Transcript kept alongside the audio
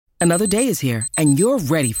Another day is here, and you're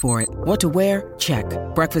ready for it. What to wear? Check.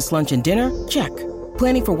 Breakfast, lunch, and dinner? Check.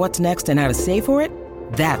 Planning for what's next and how to save for it?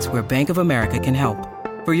 That's where Bank of America can help.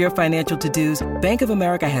 For your financial to-dos, Bank of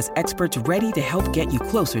America has experts ready to help get you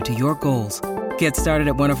closer to your goals. Get started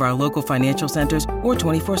at one of our local financial centers or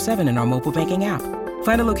 24/7 in our mobile banking app.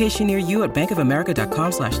 Find a location near you at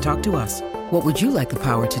bankofamerica.com/talktous. What would you like the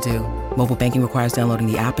power to do? Mobile banking requires downloading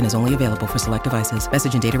the app and is only available for select devices.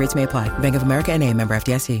 Message and data rates may apply. Bank of America N.A., member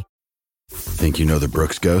FDIC. Think you know the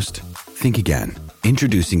Brooks Ghost? Think again.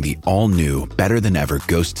 Introducing the all-new, better-than-ever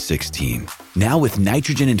Ghost 16. Now with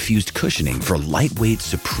nitrogen-infused cushioning for lightweight,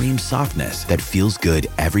 supreme softness that feels good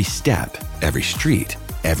every step, every street,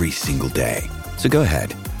 every single day. So go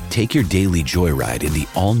ahead, take your daily joyride in the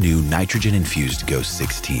all-new nitrogen-infused Ghost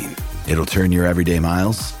 16. It'll turn your everyday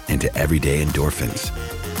miles into everyday endorphins.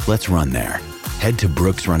 Let's run there. Head to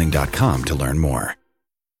brooksrunning.com to learn more.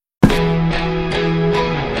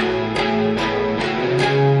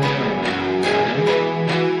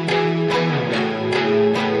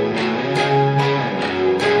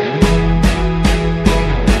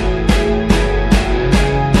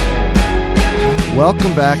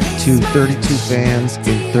 Welcome back to 32 Fans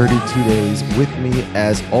in 32 Days. With me,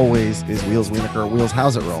 as always, is Wheels Wienerker. Wheels,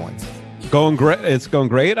 how's it rolling? Going great. It's going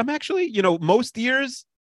great. I'm actually, most years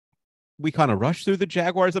we kind of rush through the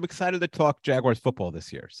Jaguars. I'm excited to talk Jaguars football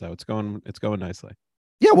this year, so it's going nicely.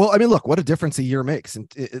 Yeah, well, I mean, look, what a difference a year makes. In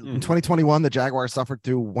 2021, the Jaguars suffered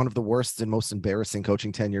through one of the worst and most embarrassing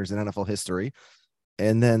coaching tenures in NFL history.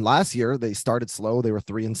 And then last year, they started slow. They were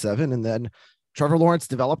 3-7, and then Trevor Lawrence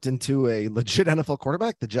developed into a legit NFL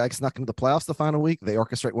quarterback. The Jags snuck into the playoffs the final week. They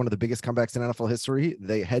orchestrate one of the biggest comebacks in NFL history.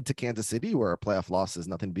 They head to Kansas City, where a playoff loss is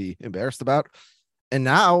nothing to be embarrassed about. And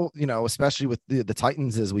now, especially with the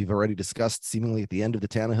Titans, as we've already discussed, seemingly at the end of the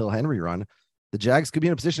Tannehill-Henry run, the Jags could be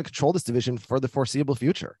in a position to control this division for the foreseeable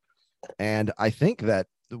future. And I think that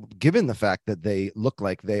given the fact that they look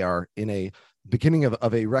like they are in a beginning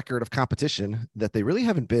of a record of competition that they really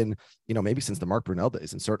haven't been, maybe since the Mark Brunell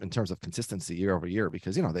days in terms of consistency year over year,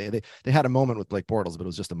 because, they had a moment with Blake Bortles, but it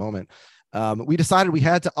was just a moment. We decided we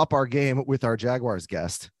had to up our game with our Jaguars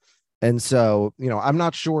guest. And so, I'm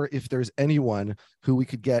not sure if there's anyone who we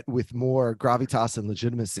could get with more gravitas and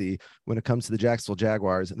legitimacy when it comes to the Jacksonville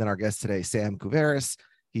Jaguars than our guest today, Sam Kuveris.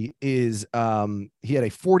 He had a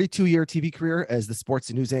 42-year TV career as the sports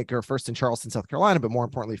and news anchor, first in Charleston, South Carolina, but more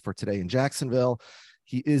importantly for today in Jacksonville.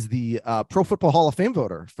 He is the Pro Football Hall of Fame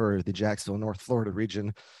voter for the Jacksonville, North Florida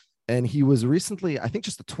region. And he was recently, I think,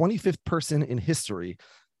 just the 25th person in history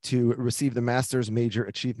to receive the Masters Major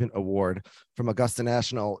Achievement Award from Augusta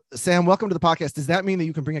National. Sam, welcome to the podcast. Does that mean that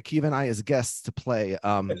you can bring Akiva and I as guests to play?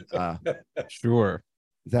 Sure.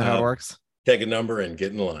 Is that how it works? Take a number and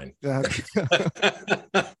get in line. That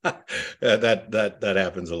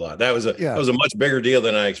happens a lot. That was a much bigger deal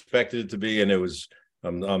than I expected it to be, and it was.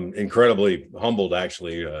 I'm incredibly humbled,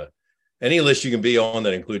 actually. Any list you can be on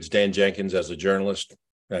that includes Dan Jenkins as a journalist,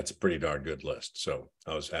 that's a pretty darn good list. So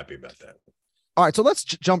I was happy about that. All right, so let's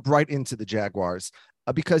jump right into the Jaguars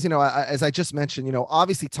because as I just mentioned,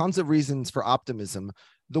 obviously tons of reasons for optimism.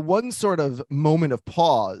 The one sort of moment of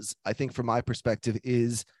pause, I think, from my perspective,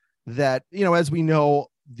 is that, as we know,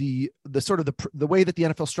 the way that the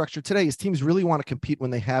NFL structured today is teams really want to compete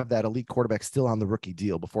when they have that elite quarterback still on the rookie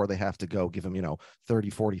deal before they have to go give him, $30, $40,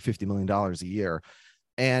 $50 million a year.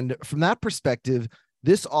 And from that perspective,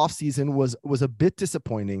 this offseason was a bit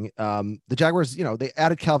disappointing. The Jaguars, they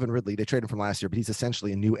added Calvin Ridley. They traded him from last year, but he's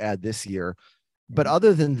essentially a new add this year. But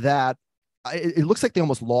other than that, it looks like they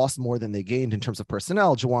almost lost more than they gained in terms of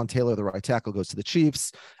personnel. Jawan Taylor, the right tackle, goes to the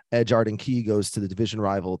Chiefs. Edge Arden Key goes to the division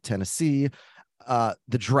rival Tennessee. The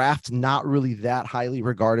draft, not really that highly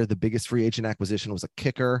regarded. The biggest free agent acquisition was a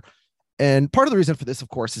kicker. And part of the reason for this, of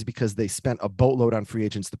course, is because they spent a boatload on free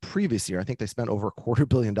agents the previous year. I think they spent over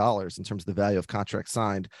 $250 million in terms of the value of contracts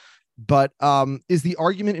signed. But is the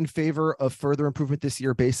argument in favor of further improvement this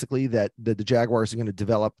year basically that the Jaguars are going to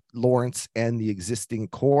develop Lawrence and the existing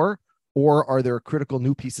core? Or are there critical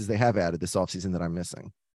new pieces they have added this offseason that I'm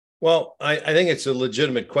missing? Well, I think it's a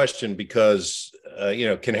legitimate question because,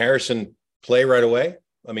 can Harrison play right away?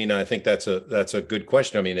 I mean, I think that's a good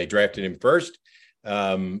question. I mean, they drafted him first.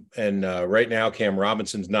 And right now, Cam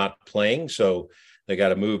Robinson's not playing. So they got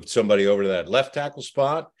to move somebody over to that left tackle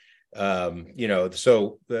spot.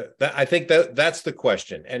 So I think that's the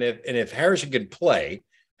question. And if Harrison could play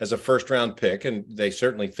as a first round pick, and they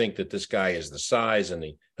certainly think that this guy has the size and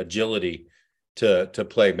the agility to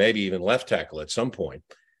play maybe even left tackle at some point,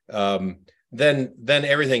 then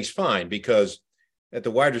everything's fine, because at the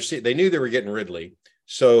wide receiver, they knew they were getting Ridley.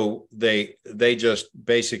 So they just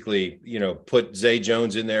basically, put Zay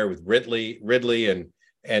Jones in there with Ridley,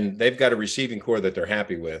 and they've got a receiving core that they're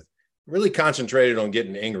happy with. Really concentrated on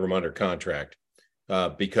getting Ingram under contract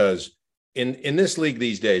because in this league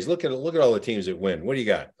these days, look at all the teams that win. What do you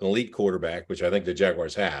got? An elite quarterback, which I think the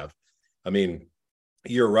Jaguars have. I mean,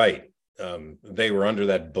 you're right. They were under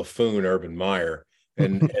that buffoon Urban Meyer,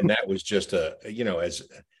 and that was just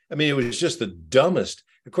it was just the dumbest.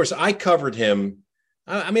 Of course, I covered him.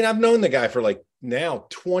 I mean, I've known the guy for like now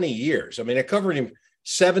 20 years. I mean, I covered him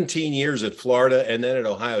 17 years at Florida and then at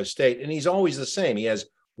Ohio State, and he's always the same. He has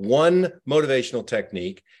one motivational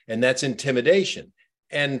technique, and that's intimidation.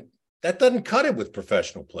 And that doesn't cut it with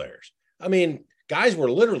professional players. I mean, guys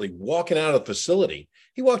were literally walking out of the facility.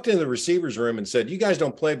 He walked into the receivers room and said, "You guys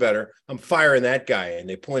don't play better. I'm firing that guy." And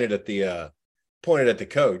they pointed at the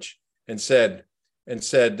coach and said,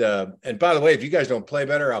 and by the way, if you guys don't play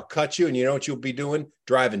better, I'll cut you. And you know what you'll be doing?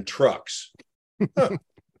 Driving trucks. Huh.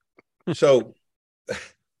 So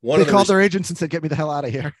they called their agents and said, "Get me the hell out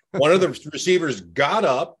of here." One of the receivers got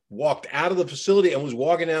up, walked out of the facility, and was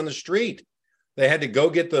walking down the street. They had to go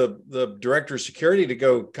get the director of security to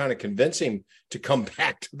go kind of convince him to come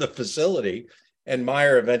back to the facility. And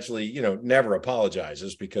Meyer eventually, never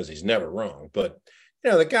apologizes because he's never wrong. But,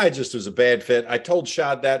 the guy just was a bad fit. I told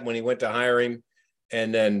Shad that when he went to hire him.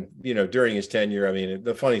 And then, during his tenure, I mean,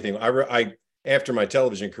 the funny thing, I after my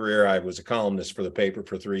television career, I was a columnist for the paper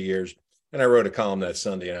for 3 years. And I wrote a column that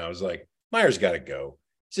Sunday, and I was like, Meyer's got to go.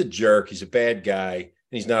 He's a jerk. He's a bad guy. And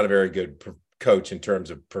he's not a very good coach in terms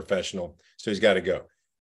of professional. So he's got to go.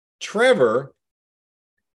 Trevor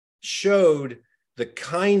showed the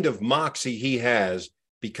kind of moxie he has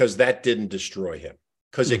because that didn't destroy him,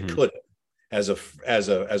 because it could have, as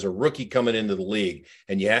a rookie coming into the league,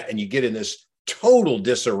 and you get in this total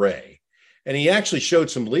disarray. And he actually showed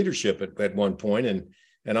some leadership at one point. And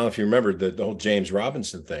I don't know if you remember the whole James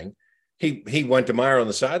Robinson thing. He went to Meyer on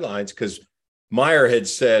the sidelines because Meyer had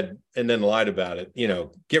said, and then lied about it,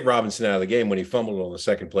 get Robinson out of the game when he fumbled on the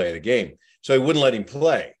second play of the game. So he wouldn't let him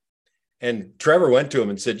play. And Trevor went to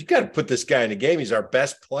him and said, "You got to put this guy in the game. He's our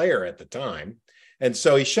best player at the time." And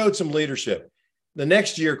so he showed some leadership. The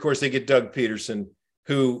next year, of course, they get Doug Peterson,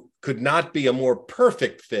 who could not be a more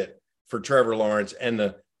perfect fit for Trevor Lawrence and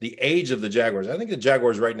the age of the Jaguars. I think the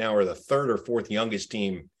Jaguars right now are the third or fourth youngest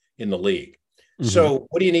team in the league. So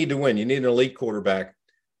what do you need to win? You need an elite quarterback.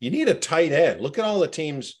 You need a tight end. Look at all the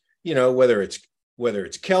teams, whether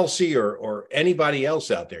it's Kelsey or anybody else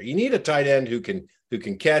out there. You need a tight end who can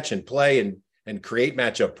catch and play and create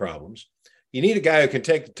matchup problems. You need a guy who can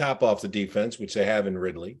take the top off the defense, which they have in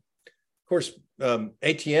Ridley. Of course,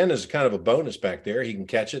 ATN is kind of a bonus back there. He can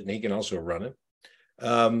catch it and he can also run it.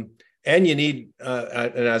 And you need,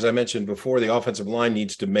 and as I mentioned before, the offensive line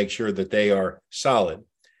needs to make sure that they are solid.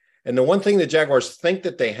 And the one thing the Jaguars think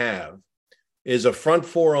that they have is a front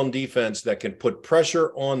four on defense that can put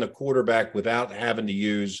pressure on the quarterback without having to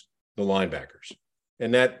use the linebackers.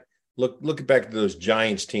 And that, look back to those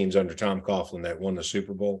Giants teams under Tom Coughlin that won the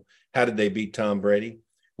Super Bowl. How did they beat Tom Brady?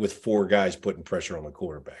 With four guys putting pressure on the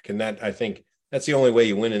quarterback. And that, I think, that's the only way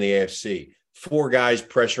you win in the AFC. Four guys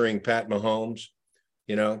pressuring Pat Mahomes,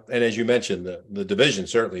 and as you mentioned, the division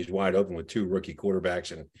certainly is wide open with two rookie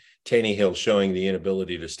quarterbacks and Tannehill showing the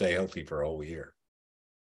inability to stay healthy for a whole year.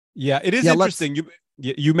 Yeah, it is interesting.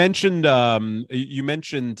 You mentioned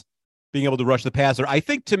being able to rush the passer. I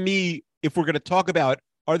think, to me, if we're going to talk about,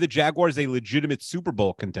 are the Jaguars a legitimate Super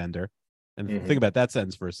Bowl contender? And think about that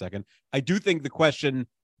sentence for a second. I do think the question,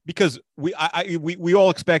 because we all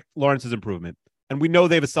expect Lawrence's improvement, and we know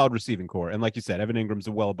they have a solid receiving core. And like you said, Evan Ingram's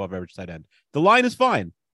a well above average tight end. The line is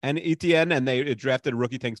fine. And ETN, and they drafted a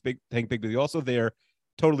rookie, Tank Bigsby also. They're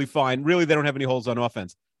totally fine. Really, they don't have any holes on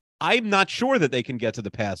offense. I'm not sure that they can get to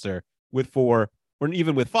the passer with 4 or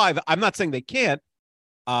even with 5. I'm not saying they can't.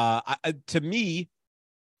 To me,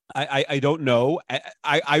 I don't know.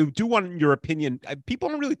 I do want your opinion. People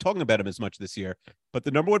aren't really talking about him as much this year, but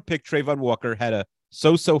the number 1 pick, Trayvon Walker, had a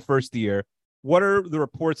so-so first year. What are the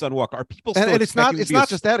reports on Walker? Are people still and it's not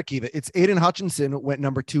just that, Akiva. It's Aiden Hutchinson went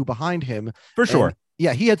number 2 behind him. For sure.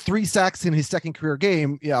 Yeah, he had 3 sacks in his second career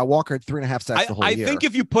game. Yeah, Walker had 3.5 sacks the whole year. I think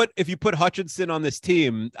if you put Hutchinson on this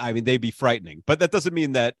team, I mean, they'd be frightening. But that doesn't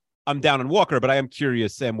mean that I'm down on Walker. But I am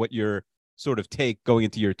curious, Sam, what your sort of take going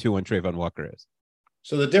into year 2 on Trayvon Walker is.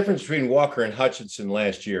 So the difference between Walker and Hutchinson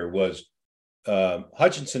last year was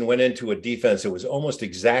Hutchinson went into a defense that was almost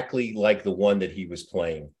exactly like the one that he was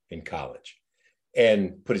playing in college,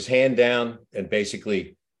 and put his hand down and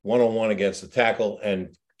basically one-on-one against the tackle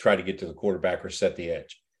and try to get to the quarterback or set the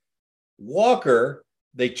edge. Walker,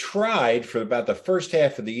 they tried for about the first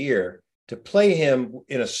half of the year to play him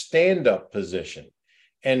in a stand-up position.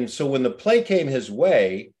 And so when the play came his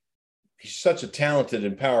way, he's such a talented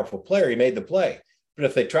and powerful player, he made the play. But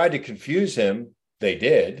if they tried to confuse him, they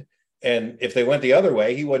did. And if they went the other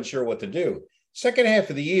way, he wasn't sure what to do. Second half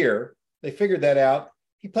of the year, they figured that out.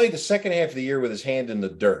 He played the second half of the year with his hand in the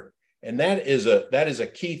dirt. And that is a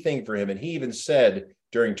key thing for him. And he even said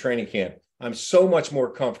during training camp, I'm so much more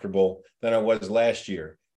comfortable than I was last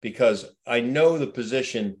year because I know the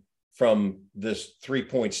position from this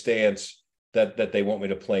 3-point stance that they want me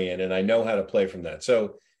to play in, and I know how to play from that.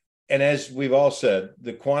 So, and as we've all said,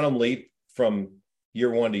 the quantum leap from year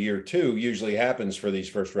one to year two usually happens for these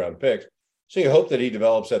first round picks. So you hope that he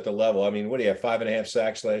develops at the level. I mean, what do you have, 5.5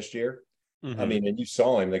 sacks last year? Mm-hmm. I mean, and you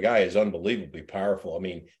saw him, the guy is unbelievably powerful. I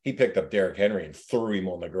mean, he picked up Derrick Henry and threw him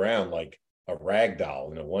on the ground like a rag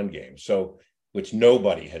doll in a one game. So, which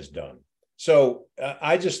nobody has done. So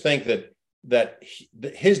I just think that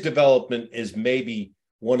his development is maybe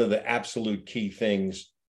one of the absolute key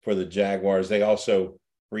things for the Jaguars. They also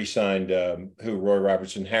re-signed Roy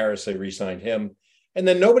Robertson Harris. They re-signed him. And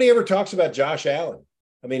then nobody ever talks about Josh Allen.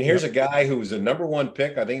 I mean, here's a guy who was a number one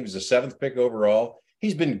pick. I think he was the 7th pick overall.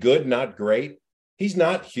 He's been good, not great. He's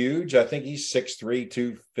not huge. I think he's 6'3",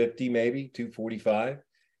 250, maybe 245.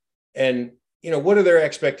 And, what are their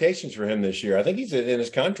expectations for him this year? I think he's in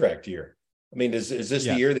his contract year. I mean, is this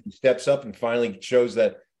the year that he steps up and finally shows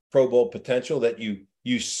that Pro Bowl potential that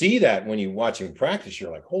you see that when you watch him practice?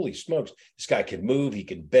 You're like, holy smokes, this guy can move, he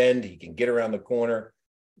can bend, he can get around the corner.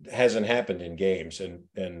 It hasn't happened in games.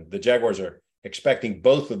 And the Jaguars are expecting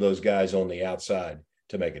both of those guys on the outside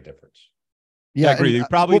to make a difference. Yeah, I agree. You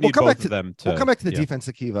probably need both of them. We'll come back to the defense,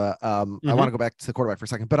 Akiva. I want to go back to the quarterback for a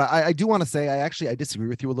second, but I do want to say I disagree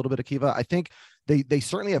with you a little bit, Akiva. I think they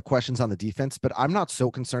certainly have questions on the defense, but I'm not so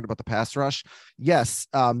concerned about the pass rush. Yes,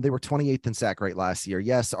 they were 28th in sack rate last year.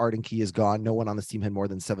 Yes, Arden Key is gone. No one on this team had more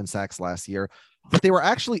than 7 sacks last year, but they were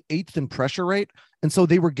actually 8th in pressure rate. And so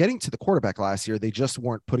they were getting to the quarterback last year. They just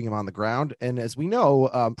weren't putting him on the ground. And as we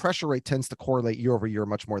know, pressure rate tends to correlate year over year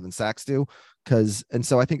much more than sacks do. And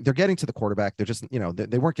so I think they're getting to the quarterback. They're just,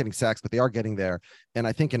 they weren't getting sacks, but they are getting there. And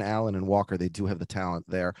I think in Allen and Walker, they do have the talent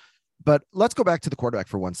there. But let's go back to the quarterback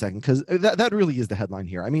for 1 second, because that really is the headline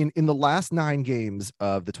here. I mean, in the last 9 games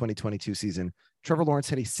of the 2022 season, Trevor Lawrence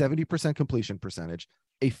had a 70% completion percentage,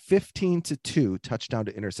 a 15-2 touchdown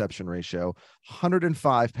to interception ratio,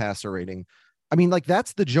 105 passer rating. I mean, like,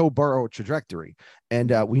 that's the Joe Burrow trajectory.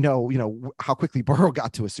 And we know how quickly Burrow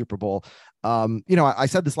got to a Super Bowl. I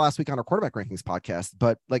said this last week on our quarterback rankings podcast,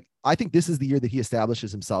 but like, I think this is the year that he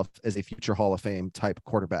establishes himself as a future Hall of Fame type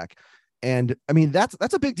quarterback. And I mean, that's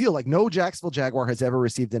a big deal. Like, no Jacksonville Jaguar has ever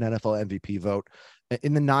received an NFL MVP vote.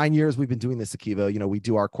 In the 9 years we've been doing this, Akiva, we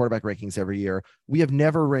do our quarterback rankings every year. We have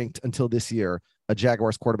never ranked until this year a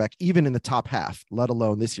Jaguars quarterback, even in the top half, let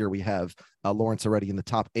alone this year we have Lawrence already in the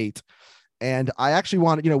top 8. And I actually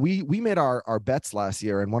wanted, we made our bets last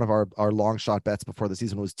year, and one of our long shot bets before the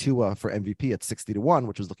season was Tua for MVP at 60-1,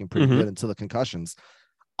 which was looking pretty good until the concussions.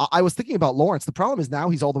 I was thinking about Lawrence. The problem is now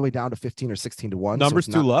he's all the way down to 15 or 16-1. Numbers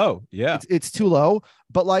too low. Yeah, it's too low.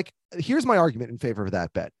 But like, here's my argument in favor of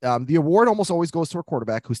that bet. The award almost always goes to a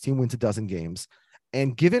quarterback whose team wins a dozen games.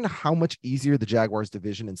 And given how much easier the Jaguars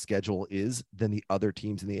division and schedule is than the other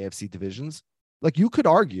teams in the AFC divisions, like, you could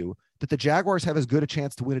argue that the Jaguars have as good a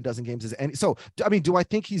chance to win a dozen games as any. So, I mean, do I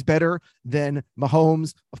think he's better than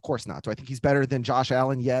Mahomes? Of course not. Do I think he's better than Josh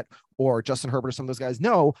Allen yet, or Justin Herbert or some of those guys?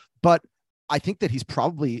 No, but I think that he's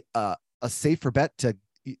probably a safer bet to.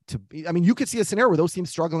 I mean, you could see a scenario where those teams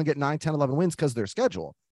struggle and get 9, 10, 11 wins because of their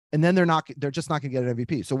schedule, and then they're just not going to get an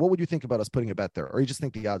MVP. So what would you think about us putting a bet there? Or you just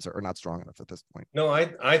think the odds are not strong enough at this point? No,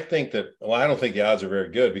 I think that, I don't think the odds are very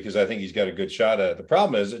good, because I think he's got a good shot at it. The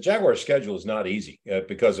problem is the Jaguars' schedule is not easy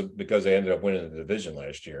because they ended up winning the division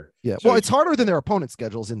last year. Yeah. So, well, it's harder than their opponent's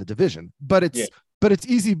schedules in the division, but it's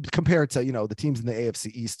easy compared to, the teams in the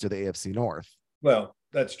AFC East or the AFC North. Well,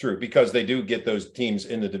 that's true, because they do get those teams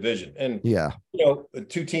in the division. And,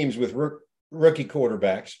 2 teams with rookie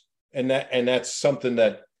quarterbacks. And that's something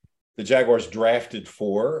that the Jaguars drafted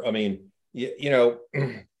for. I mean, I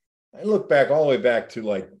look back all the way back to,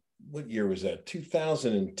 like, what year was that?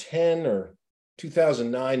 2010 or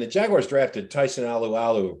 2009. The Jaguars drafted Tyson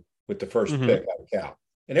Alualu with the first pick out of Cal,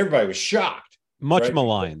 and everybody was shocked. Much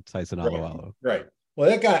maligned, Tyson Alualu. Right. Well,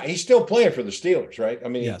 that guy, he's still playing for the Steelers, right? I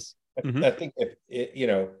mean, yes. I think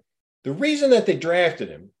the reason that they drafted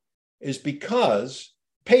him is because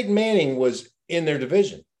Peyton Manning was in their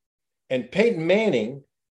division, and Peyton Manning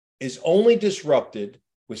is only disrupted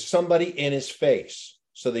with somebody in his face.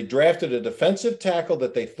 So they drafted a defensive tackle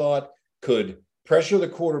that they thought could pressure the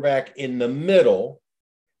quarterback in the middle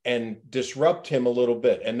and disrupt him a little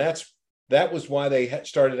bit. And that was why they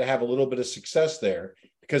started to have a little bit of success there,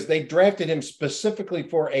 because they drafted him specifically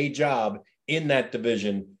for a job in that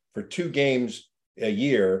division for 2 games a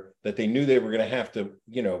year that they knew they were going to have to,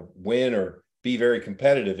 win or be very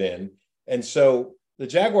competitive in. And so the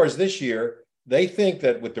Jaguars this year, they think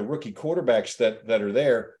that with the rookie quarterbacks that are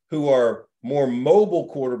there, who are more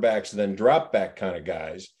mobile quarterbacks than drop back kind of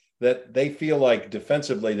guys, that they feel like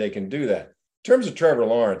defensively they can do that. In terms of Trevor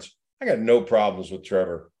Lawrence, I got no problems with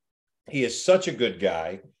Trevor. He is such a good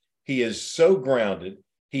guy. He is so grounded.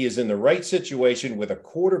 He is in the right situation with a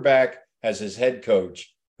quarterback as his head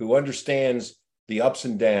coach who understands the ups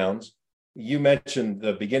and downs. You mentioned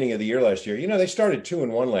the beginning of the year last year. They started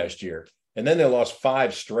 2-1 last year, and then they lost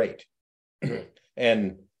 5 straight.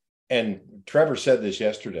 and Trevor said this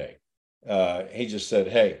yesterday. He just said,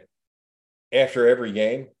 hey, after every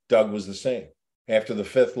game, Doug was the same. After the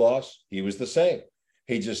 5th loss, he was the same.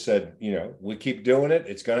 He just said, we keep doing it.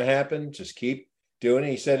 It's going to happen. Just keep doing it.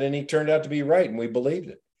 He said, and he turned out to be right, and we believed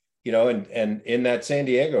it. And in that San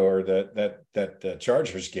Diego or that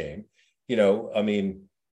Chargers game,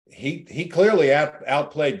 he clearly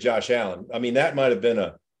outplayed Josh Allen. I mean, that might have been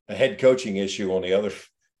a head coaching issue on the other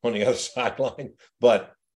sideline,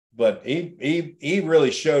 but he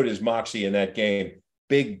really showed his moxie in that game.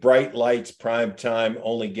 Big bright lights, prime time,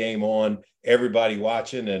 only game on, everybody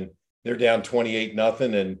watching, and they're down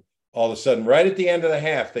 28-0, and all of a sudden, right at the end of the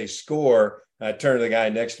half, they score. I turned to the guy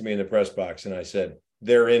next to me in the press box, and I said,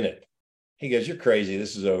 they're in it. He goes, you're crazy.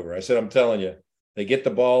 This is over. I said, I'm telling you, they get the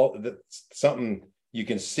ball, something you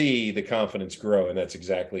can see the confidence grow, and that's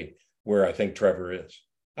exactly where I think Trevor is.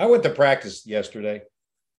 I went to practice yesterday.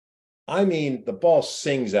 I mean, the ball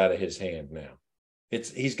sings out of his hand now.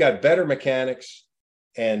 He's got better mechanics,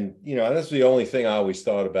 and that's the only thing I always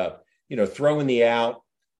thought about. Throwing the out,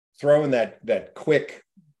 throwing that quick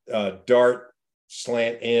dart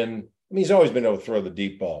slant in. I mean, he's always been able to throw the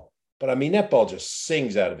deep ball, but I mean, that ball just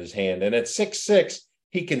sings out of his hand. And at 6'6",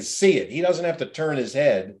 he can see it. He doesn't have to turn his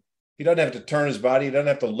head. He doesn't have to turn his body. He doesn't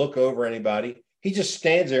have to look over anybody. He just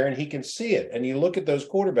stands there and he can see it. And you look at those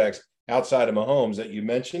quarterbacks outside of Mahomes that you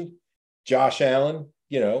mentioned, Josh Allen,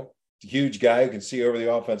 huge guy who can see over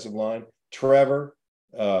the offensive line. Trevor,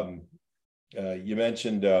 you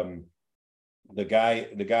mentioned the guy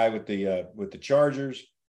with the Chargers.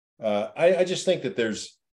 I just think that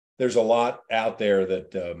there's a lot out there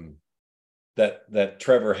that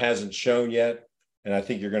Trevor hasn't shown yet, and I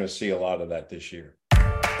think you're going to see a lot of that this year.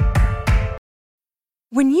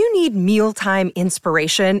 When you need mealtime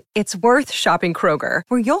inspiration, it's worth shopping Kroger,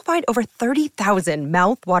 where you'll find over 30,000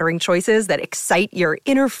 mouth-watering choices that excite your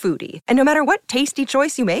inner foodie. And no matter what tasty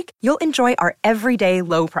choice you make, you'll enjoy our everyday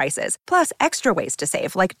low prices, plus extra ways to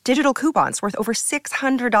save, like digital coupons worth over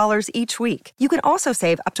 $600 each week. You can also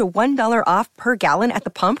save up to $1 off per gallon at the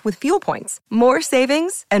pump with fuel points. More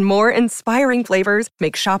savings and more inspiring flavors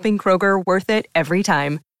make shopping Kroger worth it every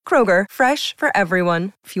time. Kroger, fresh for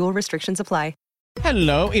everyone. Fuel restrictions apply.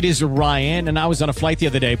 Hello, it is Ryan, and I was on a flight the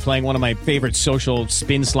other day playing one of my favorite social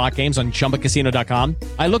spin slot games on ChumbaCasino.com.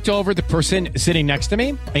 I looked over at the person sitting next to me,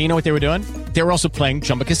 and you know what they were doing? They were also playing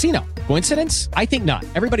Chumba Casino. Coincidence? I think not.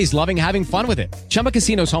 Everybody's loving having fun with it. Chumba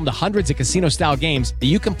Casino is home to hundreds of casino-style games that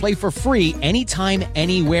you can play for free anytime,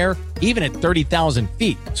 anywhere, even at 30,000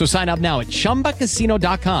 feet. So sign up now at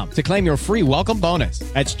ChumbaCasino.com to claim your free welcome bonus.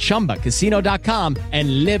 That's ChumbaCasino.com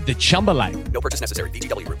and live the Chumba life. No purchase necessary.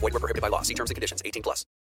 VGW. Void where prohibited by law. See terms and conditions. 18+.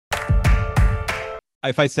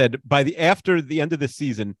 If I said after the end of the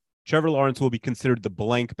season, Trevor Lawrence will be considered the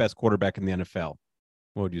blank best quarterback in the NFL,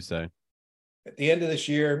 what would you say? At the end of this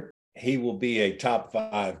year, he will be a top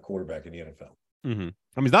 5 quarterback in the NFL. Mm-hmm.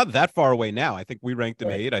 I mean, he's not that far away now. I think we ranked him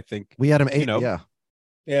 8. I think we had him 8.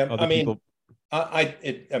 Yeah. I mean, I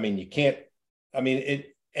mean, you can't. I mean,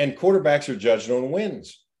 and quarterbacks are judged on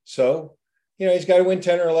wins. So, he's got to win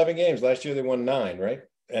 10 or 11 games. Last year they won 9, right?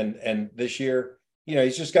 And this year,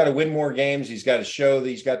 he's just got to win more games. He's got to show that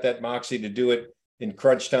he's got that moxie to do it in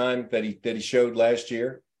crunch time that he showed last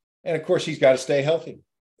year. And of course, he's got to stay healthy.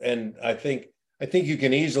 And I think you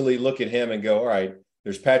can easily look at him and go, all right,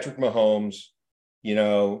 there's Patrick Mahomes,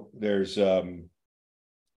 there's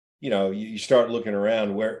you start looking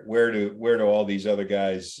around, where do all these other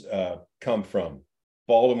guys come from?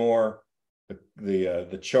 Baltimore,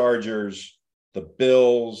 the Chargers, the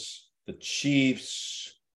Bills, the Chiefs,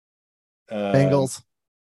 Bengals,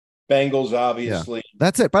 obviously. Yeah.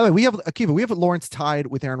 That's it. By the way, we have Lawrence tied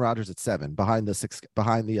with Aaron Rodgers at 7 behind the 6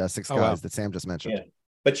 guys that Sam just mentioned. Yeah.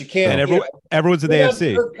 But you can't. And everyone's in the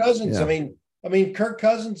AFC. Kirk Cousins. Yeah. I mean, I mean, Kirk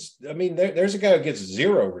Cousins, I mean, there's a guy who gets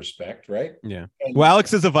zero respect, right? Yeah. And, Well,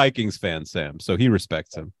 Alex is a Vikings fan, Sam, so he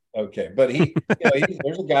respects him. Okay. But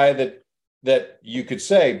there's a guy that you could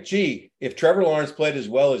say, gee, if Trevor Lawrence played as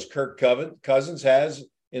well as Kirk Cousins has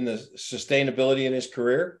in the sustainability in his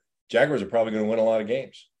career, Jaguars are probably going to win a lot of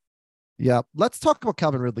games. Yeah. Let's talk about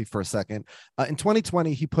Calvin Ridley for a second. In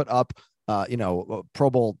 2020, he put up, Pro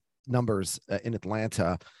Bowl numbers in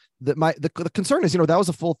Atlanta. The concern is, that was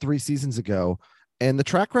a full 3 seasons ago. And the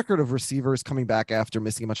track record of receivers coming back after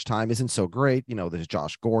missing much time isn't so great. There's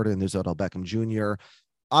Josh Gordon, there's Odell Beckham Jr.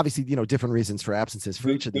 Obviously, different reasons for absences for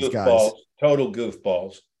each of these guys. Total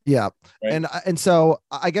goofballs. Yeah. Right. And so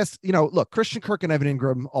I guess, look, Christian Kirk and Evan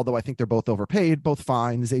Ingram, although I think they're both overpaid, both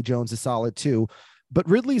fine. Zay Jones is solid too. But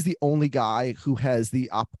Ridley's the only guy who has the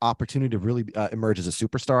opportunity to really emerge as a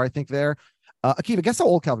superstar, I think, there. Akiva, guess how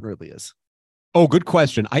old Calvin Ridley is? Oh, good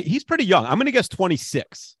question. He's pretty young. I'm going to guess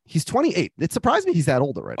 26. He's 28. It surprised me he's that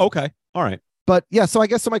old already. Okay. All right. But yeah, so I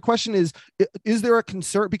guess my question is there a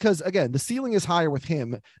concern? Because again, the ceiling is higher with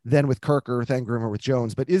him than with Kirk or with Ingram or with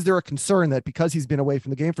Jones. But is there a concern that because he's been away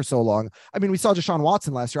from the game for so long? I mean, we saw Deshaun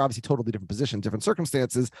Watson last year, obviously totally different position, different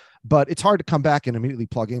circumstances, but it's hard to come back and immediately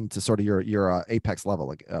plug into sort of your apex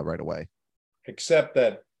level right away. Except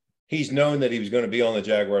that he's known that he was going to be on the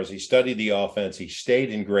Jaguars. He studied the offense. He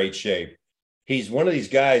stayed in great shape. He's one of these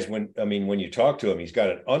guys when you talk to him, he's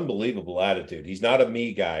got an unbelievable attitude. He's not a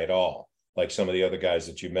me guy at all, like some of the other guys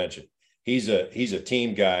that you mentioned. He's a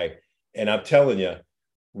team guy. And I'm telling you,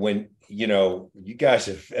 when, you guys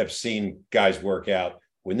have seen guys work out,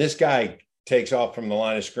 when this guy takes off from the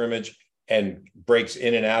line of scrimmage and breaks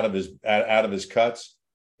in and out of his cuts,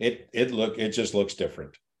 it just looks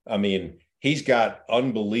different. I mean, he's got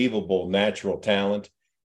unbelievable natural talent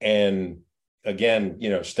and again,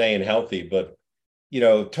 staying healthy, but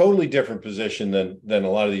totally different position than a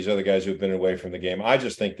lot of these other guys who've been away from the game. I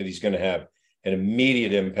just think that he's going to have an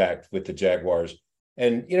immediate impact with the Jaguars.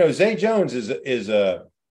 And, Zay Jones is a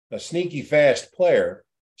sneaky fast player.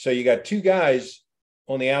 So you got 2 guys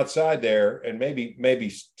on the outside there and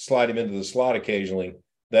maybe slide him into the slot occasionally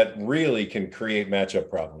that really can create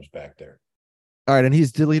matchup problems back there. All right. And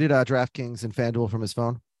he's deleted DraftKings and FanDuel from his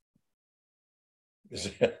phone.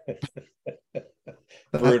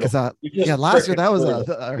 Brutal. Last year that was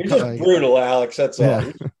you're just brutal, Alex. That's all. Yeah.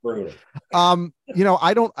 You're just brutal.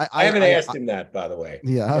 I haven't asked him that, by the way.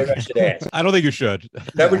 Yeah, maybe I should ask. I don't think you should.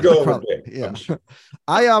 That would go over probably, big. Yeah.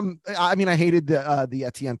 I hated the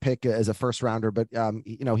Etienne pick as a first rounder, but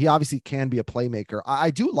he obviously can be a playmaker.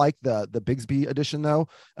 I do like the Bigsby addition though.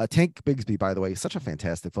 Tank Bigsby, by the way, such a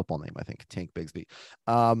fantastic football name. I think Tank Bigsby.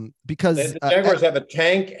 Because the Jaguars have a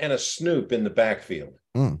Tank and a Snoop in the backfield.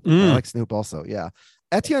 I like Snoop also. Yeah.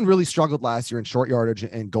 Etienne really struggled last year in short yardage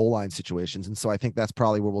and goal line situations. And so I think that's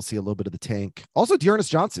probably where we'll see a little bit of the Tank. Also, Dearness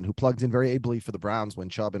Johnson, who plugged in very ably for the Browns when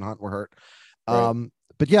Chubb and Hunt were hurt. Right.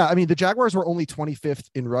 But yeah, I mean, the Jaguars were only 25th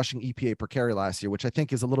in rushing EPA per carry last year, which I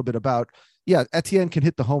think is a little bit about, Etienne can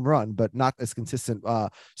hit the home run, but not as consistent.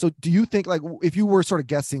 So do you think, like, if you were sort of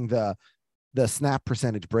guessing the snap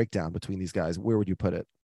percentage breakdown between these guys, where would you put it?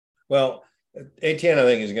 Well, Etienne, I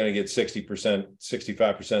think, is going to get 60%,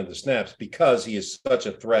 65% of the snaps because he is such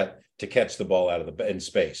a threat to catch the ball in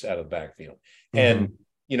space out of the backfield. Mm-hmm. And,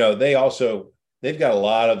 they've got a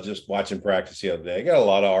lot of, just watching practice the other day, they got a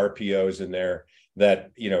lot of RPOs in there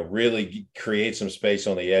that, really create some space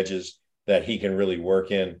on the edges that he can really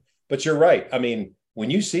work in. But you're right. I mean, when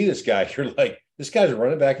you see this guy, you're like, this guy's a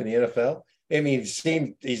running back in the NFL. I mean,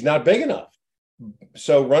 he's not big enough.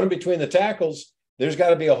 So running between the tackles, there's got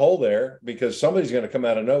to be a hole there because somebody's going to come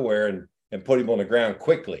out of nowhere and put him on the ground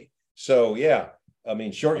quickly. So, yeah, I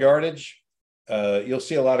mean, short yardage, you'll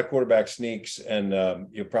see a lot of quarterback sneaks and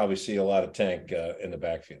you'll probably see a lot of Tank in the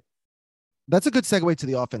backfield. That's a good segue to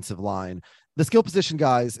the offensive line. The skill position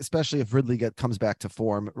guys, especially if Ridley comes back to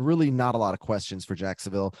form, really not a lot of questions for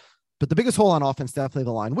Jacksonville. But the biggest hole on offense, definitely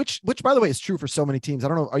the line, which by the way, is true for so many teams. I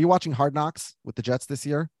don't know. Are you watching Hard Knocks with the Jets this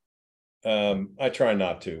year? I try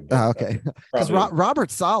not to. Okay. Because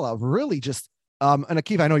Robert Saleh really just, and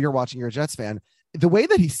Akiva, I know you're watching, you're a Jets fan. The way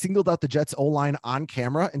that he singled out the Jets O-line on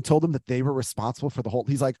camera and told them that they were responsible for the whole,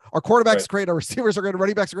 he's like, our quarterback's great, our receivers are great,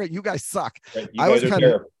 running backs are great. You guys suck. Right. You guys are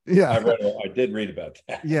terrible. I did read about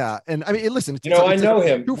that. Yeah. And I mean, listen, I know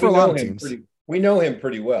him. For a lot of teams. We know him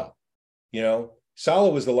pretty well.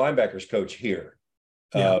 Saleh was the linebackers coach here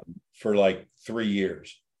for like 3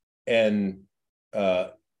 years. And,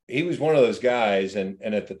 he was one of those guys, and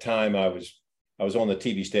at the time I was on the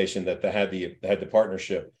TV station that had the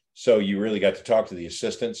partnership, so you really got to talk to the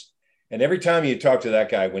assistants. And every time you talk to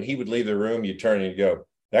that guy, when he would leave the room, you turn and you go,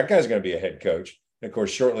 "That guy's going to be a head coach." And of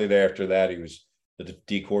course, shortly thereafter that, he was the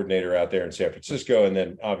D coordinator out there in San Francisco, and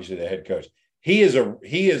then obviously the head coach. He is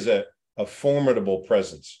a formidable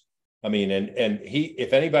presence. I mean, and he,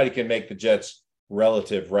 if anybody can make the Jets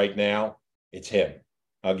relative right now, it's him.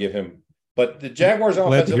 I'll give him. But the Jaguars'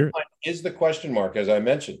 offensive line is the question mark, as I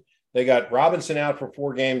mentioned. They got Robinson out for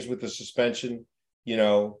 4 games with the suspension. You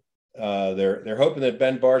know, they're hoping that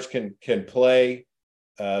Ben Bartch can play.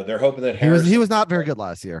 They're hoping that he was not very good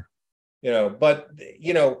last year. You know, but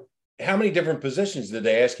you know, how many different positions did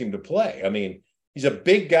they ask him to play? I mean, he's a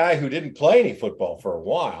big guy who didn't play any football for a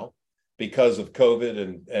while because of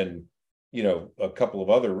COVID and you know, a couple of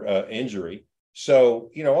other injury. So,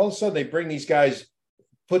 you know, all of a sudden they bring these guys,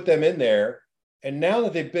 put them in there, and now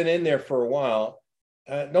that they've been in there for a while,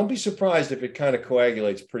 don't be surprised if it kind of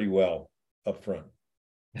coagulates pretty well up front.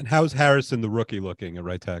 And how's Harrison, the rookie, looking at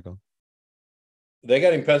right tackle? They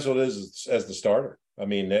got him penciled as the starter. I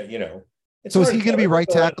mean, you know. So is he going to be right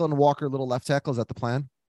tackle and Walker Little left tackle? Is that the plan?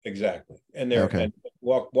 Exactly. And they're okay. And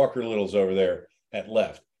Walker Little's over there at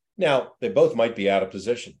left. Now, they both might be out of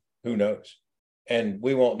position. Who knows? And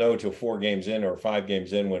we won't know till 4 games in or 5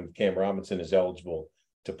 games in when Cam Robinson is eligible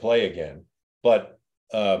to play again. But,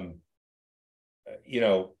 you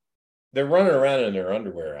know, they're running around in their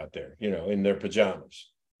underwear out there, you know, in their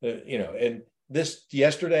pajamas, you know, and this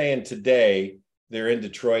yesterday and today they're in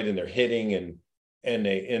Detroit and they're hitting and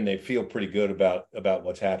they feel pretty good about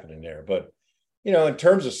what's happening there. But, you know, in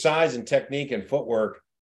terms of size and technique and footwork,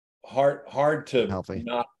 hard to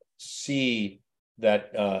not see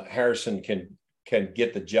that Harrison can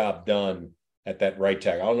get the job done at that right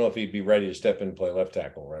tackle. I don't know if he'd be ready to step in and play left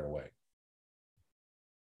tackle right away.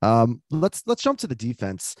 Let's jump to the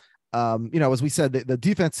defense. You know, as we said, the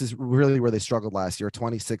defense is really where they struggled last year,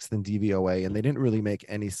 26th in DVOA, and they didn't really make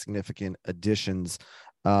any significant additions.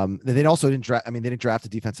 They also didn't draft. I mean, they didn't draft a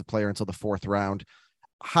defensive player until the 4th round.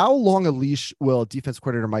 How long a leash will defense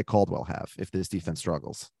coordinator Mike Caldwell have if this defense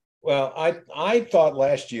struggles? Well, I thought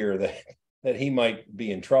last year that he might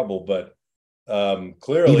be in trouble, but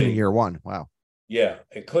clearly even in year 1. Wow. Yeah,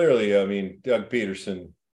 and clearly, I mean, Doug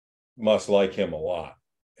Peterson must like him a lot,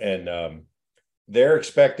 and they're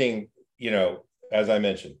expecting, you know, as I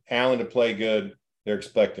mentioned, Allen to play good. They're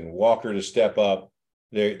expecting Walker to step up.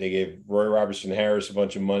 They gave Roy Robertson Harris a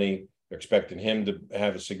bunch of money. They're expecting him to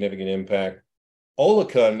have a significant impact.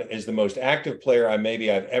 Olakun is the most active player I've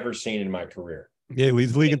ever seen in my career. Yeah, he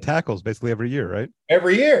leads the league in tackles basically every year, right?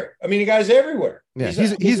 Every year. I mean, the guy's everywhere. Yeah,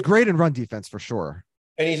 he's great in run defense for sure.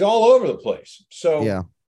 And he's all over the place. So, yeah,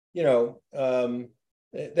 you know,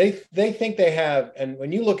 they think they have, and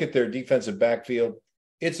when you look at their defensive backfield,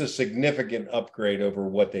 it's a significant upgrade over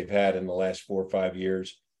what they've had in the last 4 or 5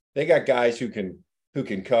 years. They got guys who can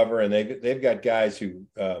cover, and they've got guys who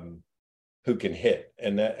can hit,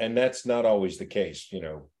 and that's not always the case, you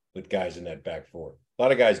know, with guys in that back four. A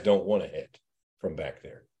lot of guys don't want to hit from back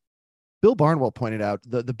there. Bill Barnwell pointed out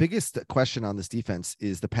the biggest question on this defense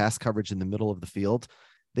is the pass coverage in the middle of the field.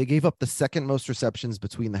 They gave up the 2nd most receptions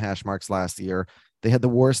between the hash marks last year. They had the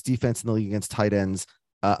worst defense in the league against tight ends,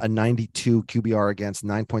 a 92 QBR against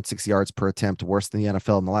 9.6 yards per attempt, worse than the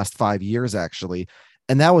NFL in the last 5 years, actually.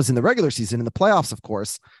 And that was in the regular season. In the playoffs, of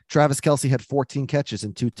course, Travis Kelce had 14 catches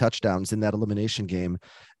and 2 touchdowns in that elimination game.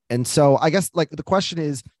 And so I guess like the question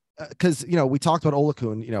is, because, you know, we talked about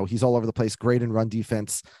Olakun, you know, he's all over the place, great in run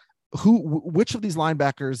defense. Which of these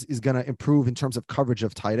linebackers is going to improve in terms of coverage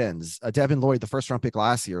of tight ends? Devin Lloyd, the 1st round pick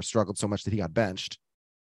last year, struggled so much that he got benched.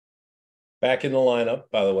 Back in the lineup,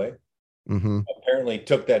 by the way. Mm-hmm. Apparently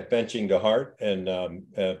took that benching to heart and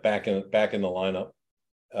back in the lineup.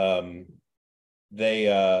 God,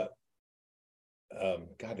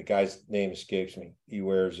 the guy's name escapes me. He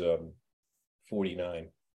wears 49.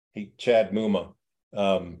 Chad Muma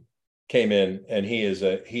came in, and he is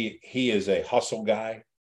a hustle guy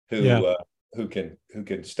who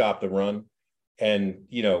can stop the run, and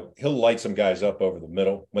you know he'll light some guys up over the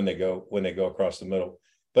middle when they go across the middle.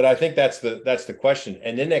 But I think that's the question.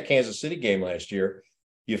 And in that Kansas City game last year,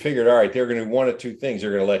 you figured, all right, they're going to do one of 2 things.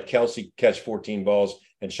 They're going to let Kelce catch 14 balls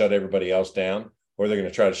and shut everybody else down, or they're going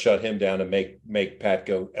to try to shut him down and make Pat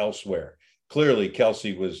go elsewhere. Clearly,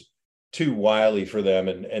 Kelce was too wily for them,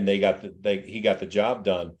 and he got the job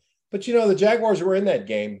done. But you know, the Jaguars were in that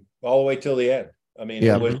game all the way till the end. I mean,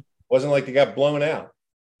 It wasn't like they got blown out.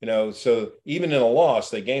 You know, so even in a loss,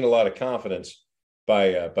 they gained a lot of confidence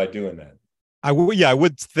by doing that. I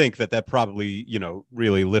would think that probably, you know,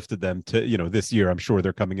 really lifted them to, you know, this year. I'm sure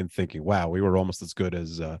they're coming in thinking, wow, we were almost as good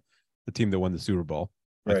as the team that won the Super Bowl.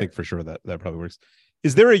 Right. I think for sure that probably works.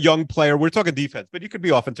 is there a young player? We're talking defense, but you could be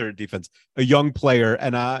offense or defense. A young player,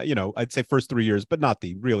 and I'd say first 3 years, but not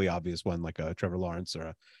the really obvious one like a Trevor Lawrence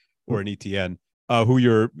or an ETN, who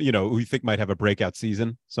you think might have a breakout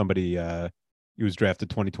season. Somebody who was drafted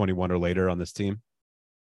 2021 or later on this team.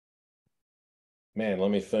 Man,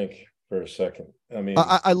 let me think for a second. I mean,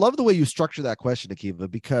 I love the way you structure that question, Akiva,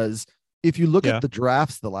 because if you look at the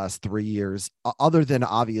drafts the last 3 years, other than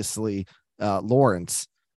obviously Lawrence,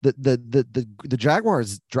 the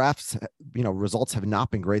Jaguars drafts, results have not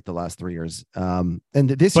been great the last 3 years. And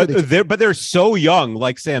this year, they're so young,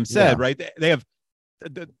 like Sam said, right? They have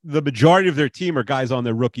the majority of their team are guys on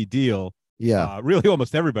their rookie deal. Yeah, really,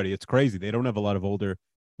 almost everybody. It's crazy. They don't have a lot of older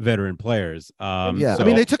veteran players. I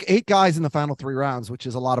mean, they took 8 guys in the final 3 rounds, which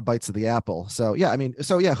is a lot of bites of the apple. So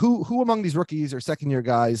who among these rookies or second year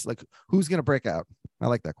guys, like who's going to break out? I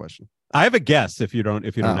like that question. I have a guess if you don't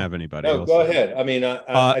have anybody. No, else. Go ahead. I mean,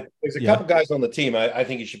 there's a couple guys on the team I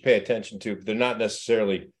think you should pay attention to. They're not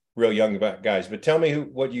necessarily real young guys, but tell me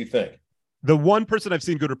what you think. The one person I've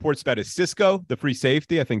seen good reports about is Cisco, the free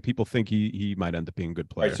safety. I think people think he might end up being a good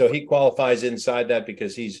player. Right, so he qualifies inside that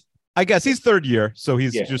because he's third year, so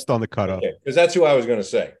he's just on the cutoff. Because that's who I was going to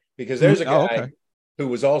say. Because there's a guy who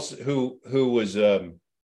was also who was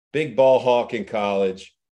big ball hawk in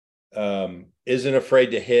college, isn't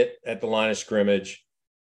afraid to hit at the line of scrimmage,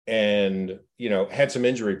 and had some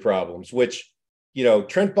injury problems. Which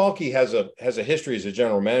Trent Baalke has a history as a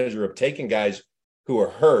general manager of taking guys who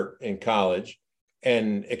are hurt in college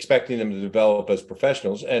and expecting them to develop as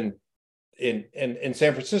professionals. And in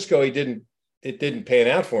San Francisco, it didn't pan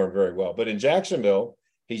out for him very well. But in Jacksonville,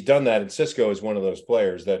 he's done that. And Cisco is one of those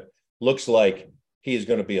players that looks like he is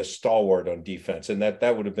going to be a stalwart on defense. And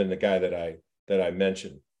that would have been the guy that I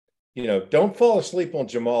mentioned. Don't fall asleep on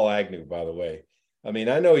Jamal Agnew, by the way. I mean,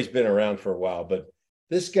 I know he's been around for a while, but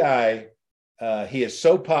this guy, he is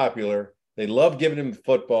so popular. They love giving him the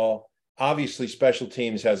football. Obviously, special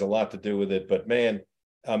teams has a lot to do with it. But, man,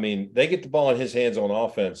 I mean, they get the ball in his hands on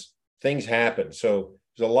offense. Things happen. So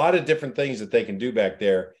there's a lot of different things that they can do back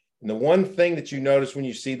there. And the one thing that you notice when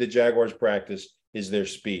you see the Jaguars practice is their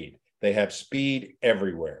speed. They have speed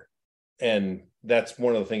everywhere. And that's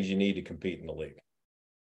one of the things you need to compete in the league.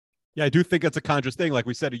 Yeah, I do think it's a conscious thing. Like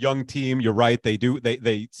we said, a young team, you're right.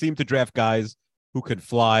 They seem to draft guys who could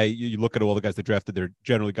fly. You look at all the guys they drafted, they're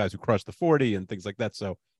generally guys who crush the 40 and things like that.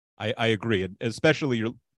 So I agree. And especially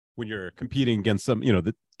when you're competing against some,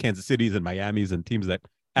 the Kansas Cities and Miamis and teams that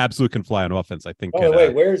absolutely can fly on offense, I think. Oh,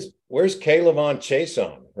 wait, where's K'Lavon Chase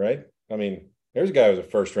on, right? I mean, there's a guy who was a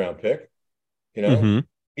first-round pick.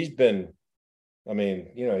 He's been,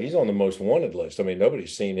 he's on the most wanted list. I mean,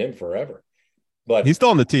 nobody's seen him forever. But he's still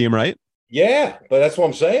on the team, right? Yeah, but that's what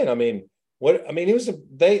I'm saying. I mean,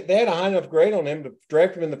 they had a high enough grade on him to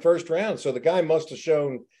draft him in the first round. So the guy must have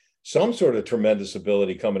shown some sort of tremendous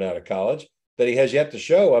ability coming out of college that he has yet to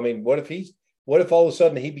show. I mean, what if all of a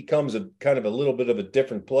sudden he becomes a kind of a little bit of a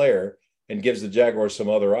different player and gives the Jaguars some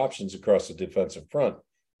other options across the defensive front?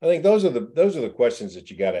 I think those are the questions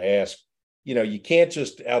that you got to ask. You can't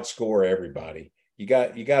just outscore everybody. You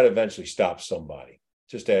got to eventually stop somebody.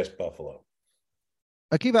 Just ask Buffalo.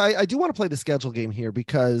 Akiva, I do want to play the schedule game here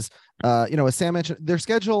because, as Sam mentioned, their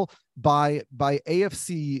schedule by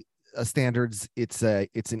AFC standards, it's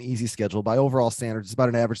an easy schedule. By overall standards, it's about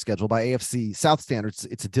an average schedule. By AFC South standards,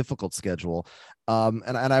 it's a difficult schedule.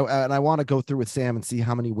 And I want to go through with Sam and see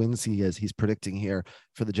how many wins he's predicting here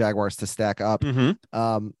for the Jaguars to stack up.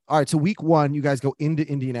 All right, so week 1, you guys go into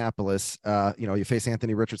Indianapolis. You face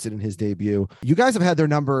Anthony Richardson in his debut. You guys have had their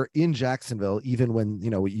number in Jacksonville, even when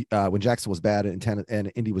when Jackson was bad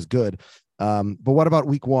and Indy was good. But what about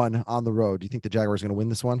week 1 on the road? Do you think the Jaguars are going to win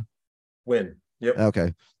this one? Win. Yep.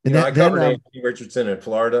 Okay. And I covered Anthony Richardson in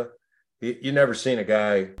Florida. You never seen a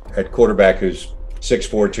guy at quarterback who's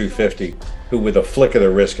 6'4", 250, who with a flick of the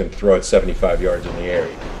wrist can throw it 75 yards in the air.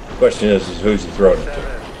 The question is who's he throwing it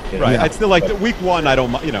to? Right. I'd still like week 1. I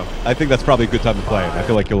don't. I think that's probably a good time to play him. I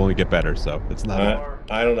feel like he'll only get better. So it's not.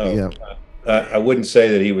 I don't know. Yeah. I wouldn't say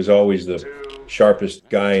that he was always the sharpest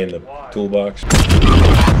guy in the toolbox.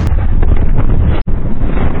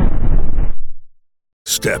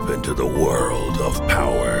 Step into the world of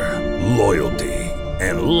power, loyalty,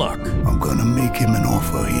 and luck. I'm gonna make him an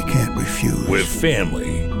offer he can't refuse. With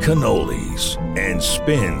family, cannolis, and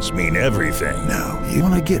spins mean everything. Now, you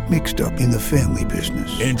wanna get mixed up in the family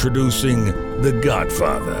business. Introducing The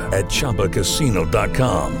Godfather at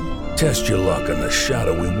ChumbaCasino.com. Test your luck in the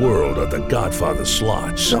shadowy world of The Godfather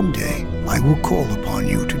slot. Someday, I will call upon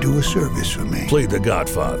you to do a service for me. Play The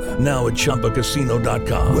Godfather now at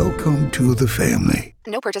ChumbaCasino.com. Welcome to the family.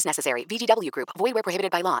 No purchase necessary. VGW Group. Void where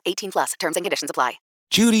prohibited by law. 18+. Terms and conditions apply.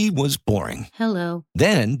 Judy was boring. Hello.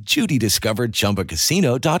 Then Judy discovered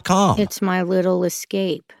ChumbaCasino.com. It's my little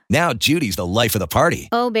escape. Now Judy's the life of the party.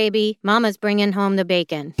 Oh, baby, mama's bringing home the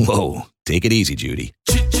bacon. Whoa, take it easy, Judy.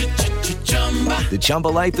 The Chumba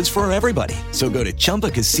life is for everybody. So go to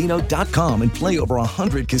ChumbaCasino.com and play over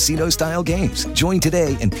 100 casino-style games. Join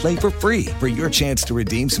today and play for free for your chance to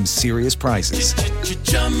redeem some serious prizes.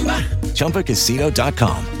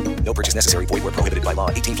 ChumbaCasino.com. No purchase necessary. Void where prohibited by law.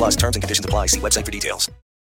 18 plus terms and conditions apply. See website for details.